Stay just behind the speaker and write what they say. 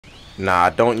Nah, I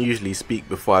don't usually speak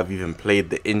before I've even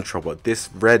played the intro, but this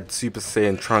red Super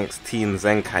Saiyan Trunks Team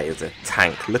Zenkai is a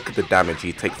tank. Look at the damage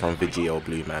he takes from Vegito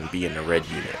Blue, man, being a red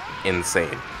unit. Insane.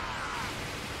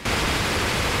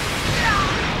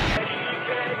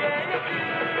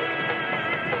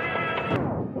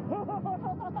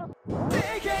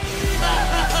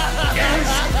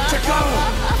 To go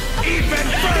even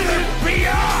further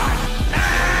beyond!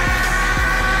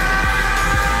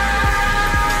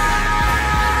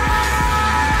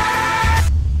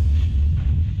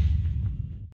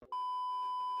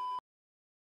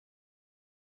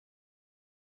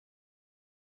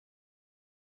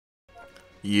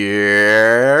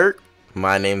 Yeah,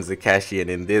 my name's Zakashi, and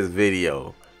in this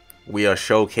video we are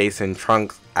showcasing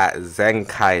Trunks at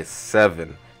Zenkai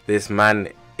 7. This man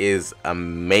is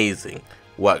amazing,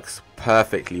 works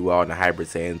perfectly well on the Hybrid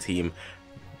Saiyan team,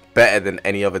 better than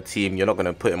any other team. You're not going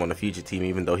to put him on a future team,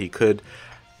 even though he could,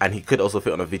 and he could also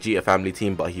fit on a Vegeta family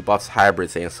team, but he buffs Hybrid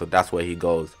Saiyan, so that's where he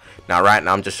goes. Now right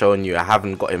now I'm just showing you I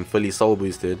haven't got him fully soul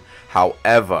boosted.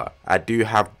 However, I do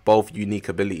have both unique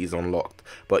abilities unlocked,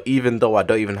 but even though I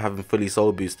don't even have him fully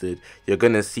soul boosted, you're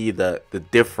gonna see the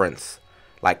difference.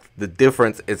 Like, the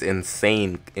difference is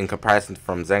insane in comparison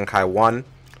from Zenkai 1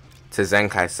 to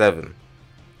Zenkai 7,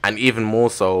 and even more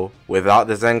so without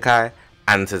the Zenkai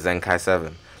and to Zenkai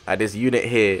 7. Like, this unit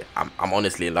here, I'm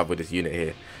honestly in love with this unit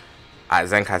here. At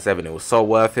Zenkai 7, it was so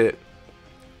worth it.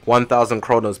 1,000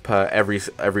 kronos per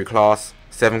every class,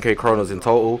 7k kronos in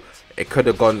total. It could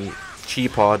have gone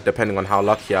cheaper depending on how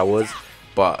lucky I was,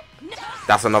 but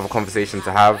that's another conversation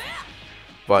to have.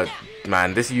 But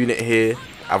man, this unit here,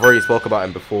 I've already spoke about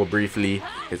him before briefly.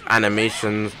 His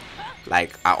animations,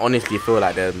 like, I honestly feel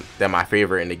like they're my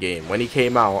favorite in the game. When he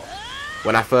came out,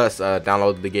 when I first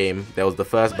downloaded the game, there was the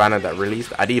first banner that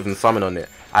released. I'd even summon on it.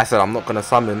 I said I'm not gonna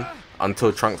summon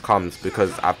until Trunks comes,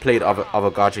 because I've played other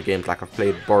gacha games, like I've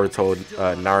played Boruto,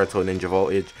 Naruto, Ninja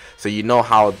Voltage, so you know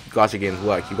how gacha games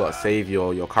work. You gotta save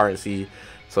your currency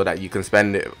so that you can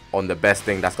spend it on the best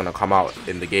thing that's gonna come out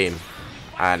in the game,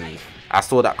 and I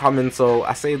saw that coming, so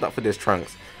I saved up for this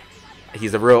Trunks.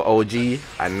 He's a real OG,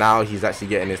 and now he's actually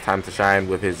getting his time to shine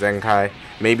with his Zenkai.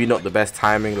 Maybe not the best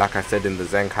timing, like I said in the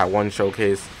Zenkai 1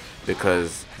 showcase,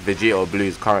 because Vegito Blue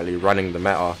is currently running the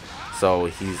meta. So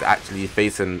he's actually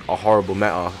facing a horrible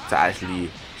meta to actually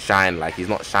shine. Like, he's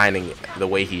not shining the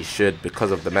way he should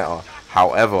because of the meta.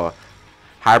 However,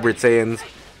 Hybrid Saiyans,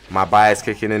 my bias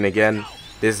kicking in again.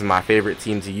 This is my favorite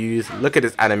team to use. Look at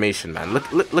this animation, man.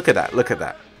 Look at that. Look at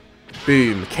that.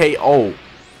 Boom. KO.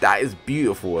 That is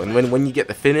beautiful. And when you get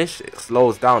the finish, it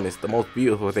slows down. It's the most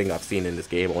beautiful thing I've seen in this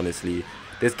game, honestly.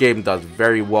 This game does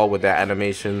very well with their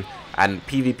animation, and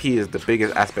PvP is the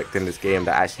biggest aspect in this game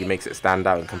that actually makes it stand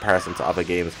out in comparison to other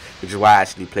games, which is why I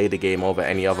actually play the game over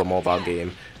any other mobile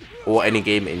game, or any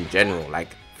game in general.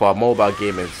 Like, for a mobile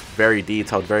game, it's very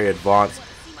detailed, very advanced,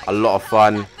 a lot of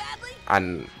fun,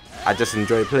 and I just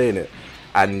enjoy playing it.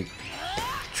 And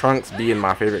Trunks being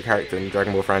my favorite character in the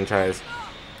Dragon Ball franchise,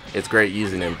 it's great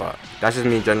using him. But that's just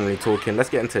me generally talking.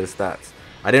 Let's get into his stats.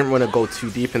 I didn't want to go too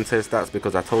deep into his stats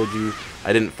because I told you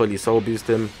I didn't fully soul boost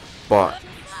him, but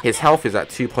his health is at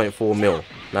 2.4 mil.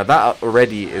 Now that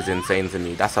already is insane to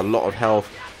me. That's a lot of health.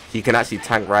 He can actually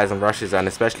tank rise and rushes, and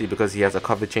especially because he has a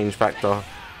cover change factor,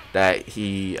 that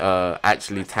he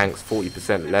actually tanks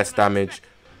 40% less damage.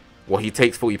 Well, he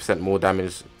takes 40% more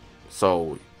damage.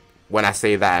 So when I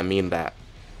say that, I mean that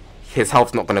his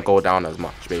health's not going to go down as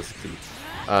much, basically.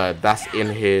 That's in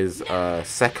his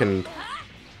second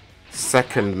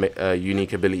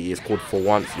unique ability. Is called For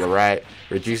Once. You're right.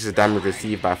 Reduces damage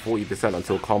received by 40%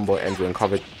 until combo ends when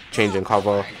cover changing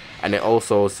cover, and it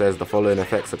also says the following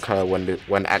effects occur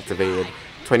when activated: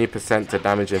 20% to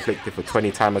damage inflicted for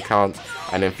 20 timer counts,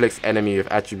 and inflicts enemy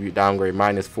with attribute downgrade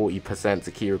minus 40%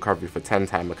 to key recovery for 10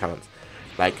 timer counts.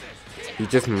 Like, he's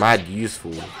just mad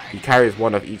useful. He carries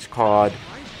one of each card.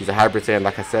 He's a Hybrid Saiyan,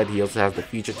 like I said. He also has the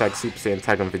Future tag, Super Saiyan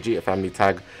tag, and Vegeta family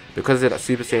tag. Because of that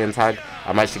Super Saiyan tag,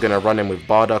 I'm actually going to run him with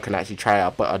Bardock and actually try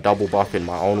out a double buff in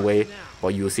my own way.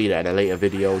 But you'll see that in a later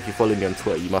video. If you follow me on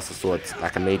Twitter, you must have saw it,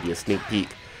 like maybe a sneak peek.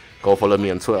 Go follow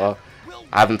me on Twitter.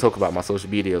 I haven't talked about my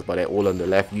social medias, but they're all on the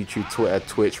left. YouTube, Twitter,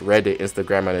 Twitch, Reddit,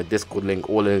 Instagram, and a Discord link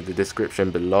all in the description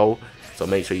below. So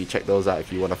make sure you check those out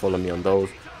if you want to follow me on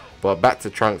those. But back to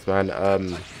Trunks, man.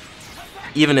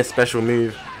 Even his special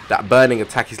move, that burning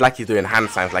attack, he's doing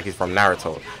hand signs like he's from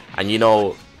Naruto. And you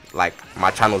know, like, my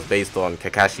channel's based on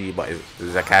Kakashi, but it's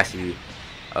Zakashi.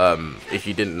 If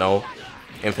you didn't know,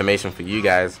 information for you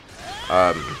guys.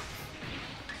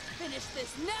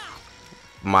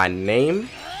 My name,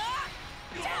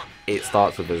 it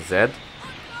starts with a Z,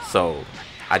 so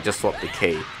I just swapped the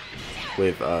K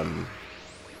with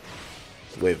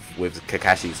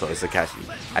Kakashi, so it's Zakashi,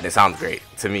 and it sounds great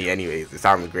to me. Anyways, it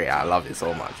sounds great. I love it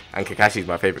so much, and Kakashi is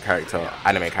my favorite character,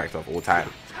 anime character of all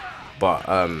time. But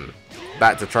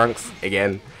back to Trunks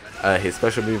again. His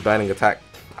special move, burning attack.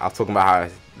 I was talking about how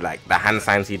like the hand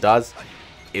signs he does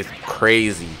is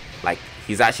crazy. Like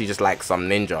he's actually just like some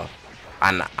ninja,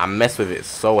 and I mess with it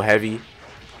so heavy.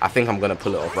 I think I'm gonna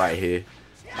pull it off right here.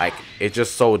 Like it's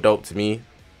just so dope to me.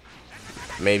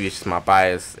 Maybe it's just my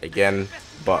bias again,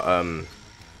 but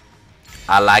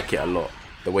I like it a lot.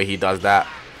 The way he does that.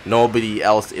 Nobody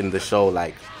else in the show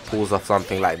like pulls off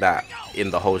something like that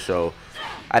in the whole show.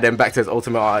 And then back to his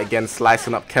ultimate art again,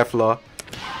 slicing up Kefla.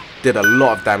 Did a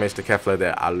lot of damage to Kefla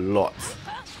there, a lot.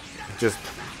 Just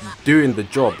doing the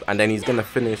job, and then he's gonna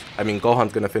finish. I mean,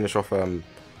 Gohan's gonna finish off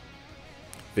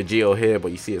Vegito here,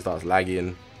 but you see it starts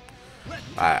lagging.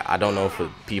 I don't know for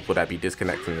people that be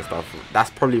disconnecting and stuff. That's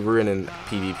probably ruining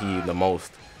PvP the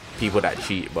most. People that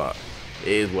cheat, but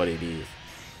it is what it is.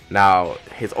 Now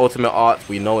his ultimate art,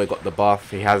 we know it got the buff.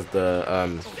 He has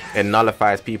the it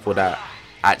nullifies people that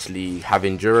actually have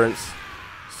endurance,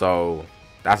 so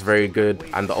that's very good.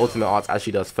 And the ultimate art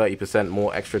actually does 30%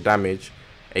 more extra damage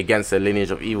against a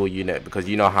Lineage of Evil unit, because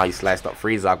you know how he sliced up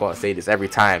Frieza. I gotta say this every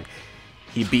time.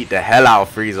 He beat the hell out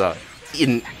of Frieza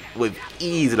with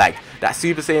ease. Like that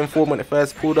Super Saiyan form when it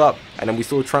first pulled up, and then we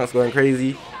saw Trunks going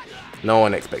crazy. No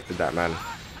one expected that, man.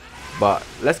 But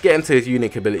let's get into his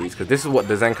unique abilities, because this is what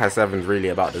the Zenkai 7 is really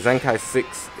about. The Zenkai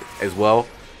 6 as well.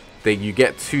 You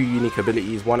get 2 unique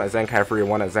abilities, one at Zenkai 3 and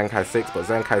one at Zenkai 6, but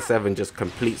Zenkai 7 just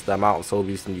completes the amount of soul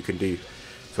boosting you can do.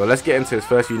 So let's get into his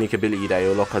first unique ability that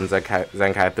you'll lock on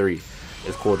Zenkai 3.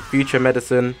 It's called Future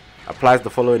Medicine. Applies the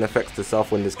following effects to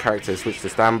self when this character is switched to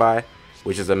standby,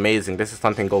 which is amazing. This is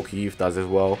something Goku Youth does as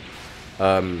well.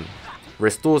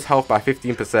 Restores health by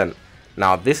 15%.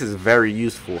 Now this is very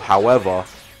useful. However,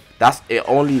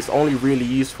 it's only really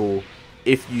useful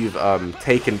if you've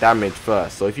taken damage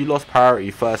first. So if you lost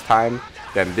priority first time,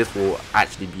 then this will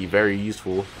actually be very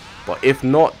useful. But if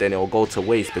not, then it will go to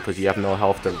waste because you have no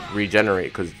health to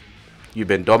regenerate because you've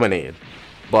been dominated.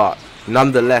 But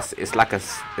nonetheless, it's like a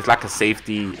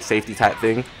safety type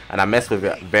thing, and I mess with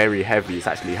it very heavy. It's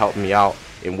actually helped me out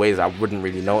in ways I wouldn't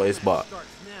really notice, but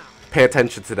pay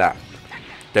attention to that.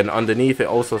 Then underneath it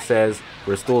also says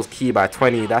restores ki by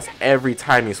 20. That's every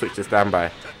time you switch to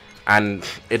standby, and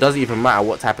it doesn't even matter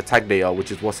what type of tag they are,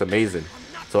 which is what's amazing.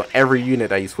 So every unit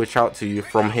that you switch out to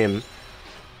from him.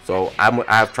 So I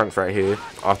have Trunks right here.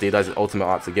 After he does his ultimate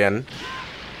arts again,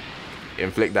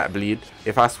 inflict that bleed.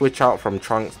 If I switch out from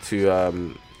Trunks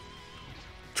to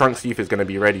Trunks Youth is going to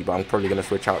be ready, but I'm probably going to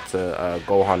switch out to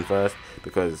Gohan first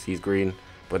because he's green.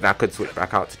 But I could switch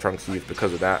back out to Trunks Youth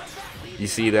because of that. You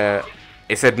see there,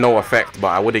 it said no effect, but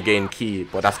I would have gained ki,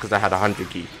 but that's because I had 100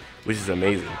 ki, which is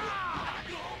amazing.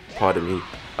 Pardon me.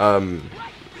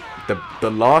 The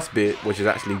last bit, which is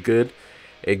actually good,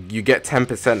 you get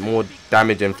 10% more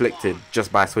damage inflicted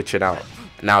just by switching out.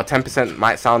 Now 10%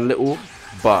 might sound little,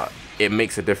 but it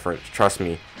makes a difference, trust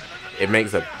me. It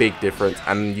makes a big difference,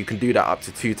 and you can do that up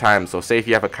to 2 times. So say if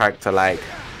you have a character like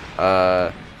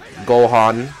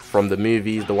Gohan from the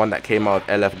movies, the one that came out of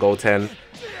LF Goten,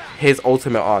 his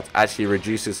ultimate art actually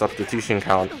reduces substitution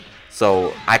count,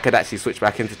 so I could actually switch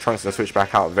back into Trunks and switch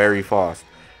back out very fast,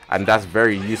 and that's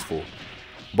very useful.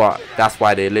 But that's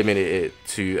why they limited it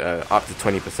to up to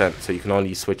 20%, so you can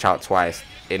only switch out twice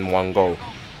in one go.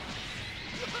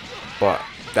 But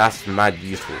that's mad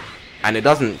useful, and it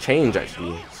doesn't change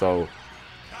actually, so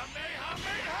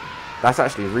that's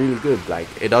actually really good. Like,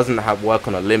 it doesn't have work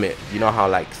on a limit. You know how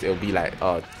like it'll be like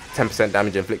 10%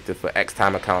 damage inflicted for X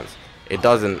time accounts. It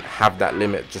doesn't have that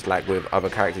limit, just like with other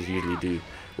characters usually do,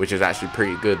 which is actually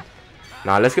pretty good.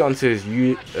 Now let's get on to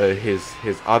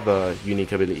his other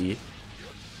unique ability.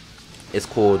 It's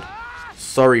called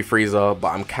Sorry Frieza,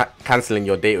 but I'm cancelling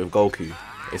your date with Goku.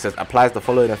 It says applies the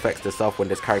following effects to self when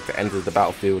this character enters the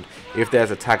battlefield if there's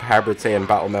a tag hybrid Saiyan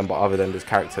battle member other than this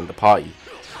character in the party.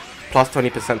 Plus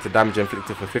 20% to damage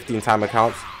inflicted for 15 time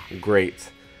accounts.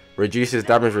 Great. Reduces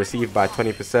damage received by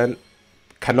 20%.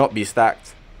 Cannot be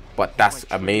stacked, but that's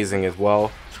amazing as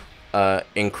well.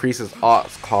 Increases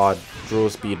arts card draw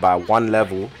speed by 1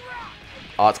 level.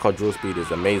 Arts card draw speed is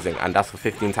amazing, and that's for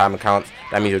 15 time accounts.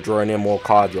 That means you're drawing in more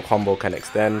cards, your combo can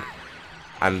extend.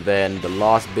 And then the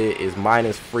last bit is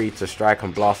 -3 to strike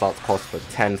and blast arts cost for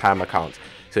 10 time accounts.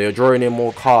 So you're drawing in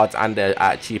more cards and they're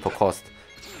at a cheaper cost.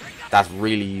 That's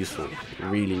really useful,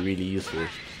 really useful.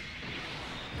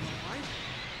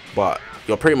 But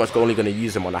you're pretty much only going to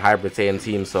use them on a hybrid Saiyan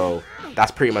team, so that's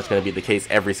pretty much going to be the case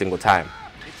every single time.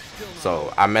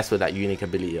 So I mess with that unique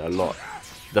ability a lot.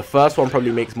 The first one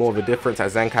probably makes more of a difference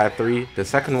at Zenkai 3. The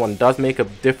second one does make a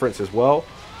difference as well,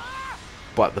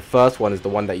 but the first one is the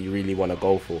one that you really want to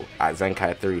go for at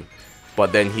Zenkai 3.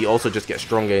 But then he also just gets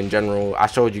stronger in general. I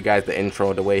showed you guys the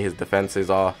intro, the way his defenses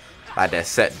are. Like, they're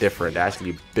set different. They're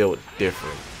actually built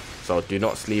different. So do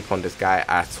not sleep on this guy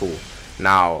at all.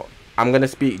 Now, I'm going to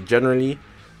speak generally.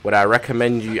 Would I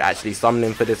recommend you actually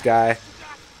summoning for this guy?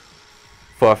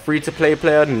 For a free-to-play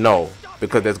player, no.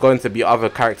 Because there's going to be other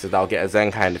characters that will get a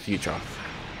Zenkai in the future.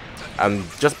 And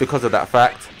just because of that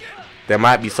fact, there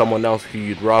might be someone else who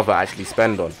you'd rather actually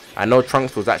spend on. I know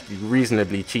Trunks was actually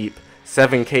reasonably cheap.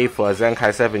 7k for a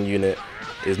Zenkai 7 unit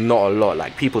is not a lot.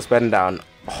 Like, people spend that on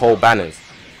whole banners.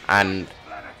 And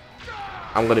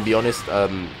I'm going to be honest,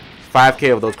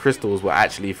 5k of those crystals were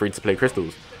actually free-to-play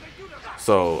crystals.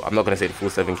 So I'm not going to say the full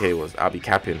 7k was. I'll be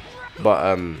capping.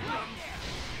 But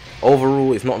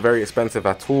overall, it's not very expensive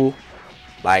at all.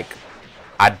 Like,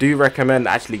 I do recommend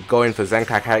actually going for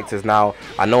Zenkai characters now.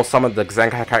 I know some of the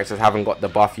Zenkai characters haven't got the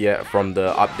buff yet from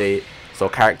the update. So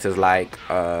characters like,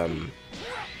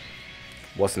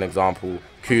 what's an example?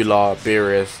 Kula,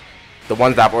 Beerus. The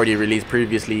ones that I've already released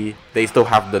previously, they still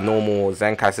have the normal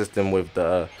Zenkai system with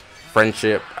the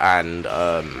friendship and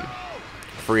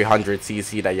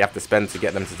 300cc that you have to spend to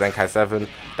get them to Zenkai 7.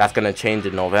 That's going to change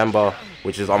in November,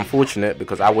 which is unfortunate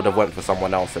because I would have went for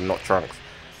someone else and not Trunks.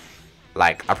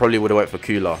 Like, I probably would have went for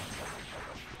Kula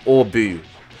or Boo.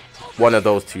 One of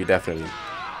those two, definitely.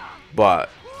 But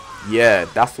yeah,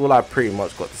 that's all I pretty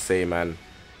much got to say, man.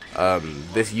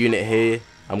 This unit here,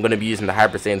 I'm going to be using the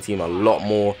Hybrid Saiyan team a lot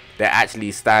more. They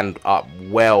actually stand up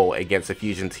well against a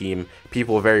fusion team.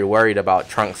 People are very worried about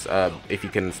Trunks if he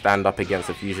can stand up against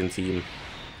a fusion team,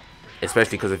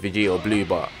 especially because of Vegeta Blue,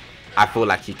 but I feel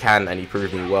like he can, and he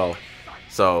proved me well.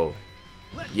 So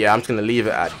yeah, I'm just going to leave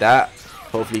it at that.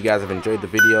 Hopefully you guys have enjoyed the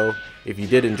video. If you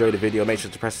did enjoy the video, make sure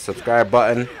to press the subscribe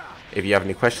button. If you have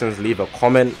any questions, leave a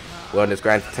comment. We're on this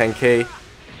grind to 10k.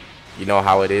 You know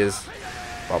how it is.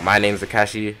 But my name's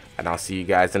Zakashi, and I'll see you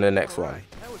guys in the next one.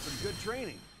 That was some good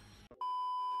training.